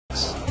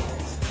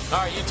All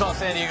right, Utah,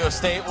 San Diego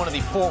State, one of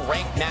the 4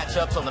 ranked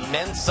matchups on the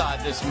men's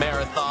side this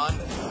marathon.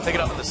 Pick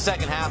it up in the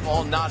second half,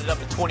 all knotted up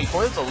at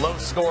 24. This is a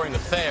low-scoring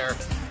affair.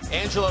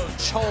 Angelo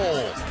Chol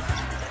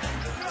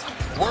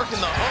working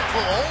the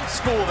hook, old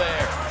school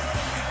there.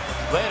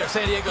 Later,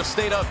 San Diego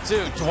State up 2.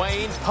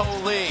 Dwayne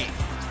Polee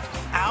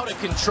out of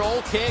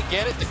control, can't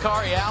get it.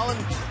 Dakari Allen,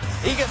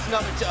 he gets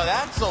another.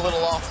 That's a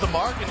little off the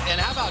mark.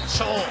 And how about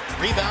Chol?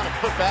 Rebound and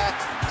put back,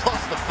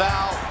 plus the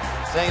foul.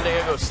 San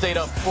Diego State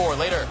up 4.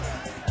 Later,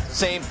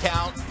 same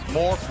count,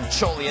 more from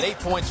Chol. He had 8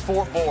 points,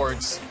 4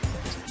 boards.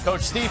 Coach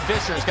Steve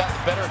Fisher has gotten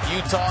the better of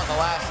Utah in the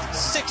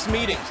last 6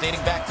 meetings,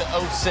 dating back to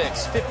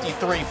 06.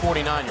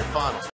 53-49 your final.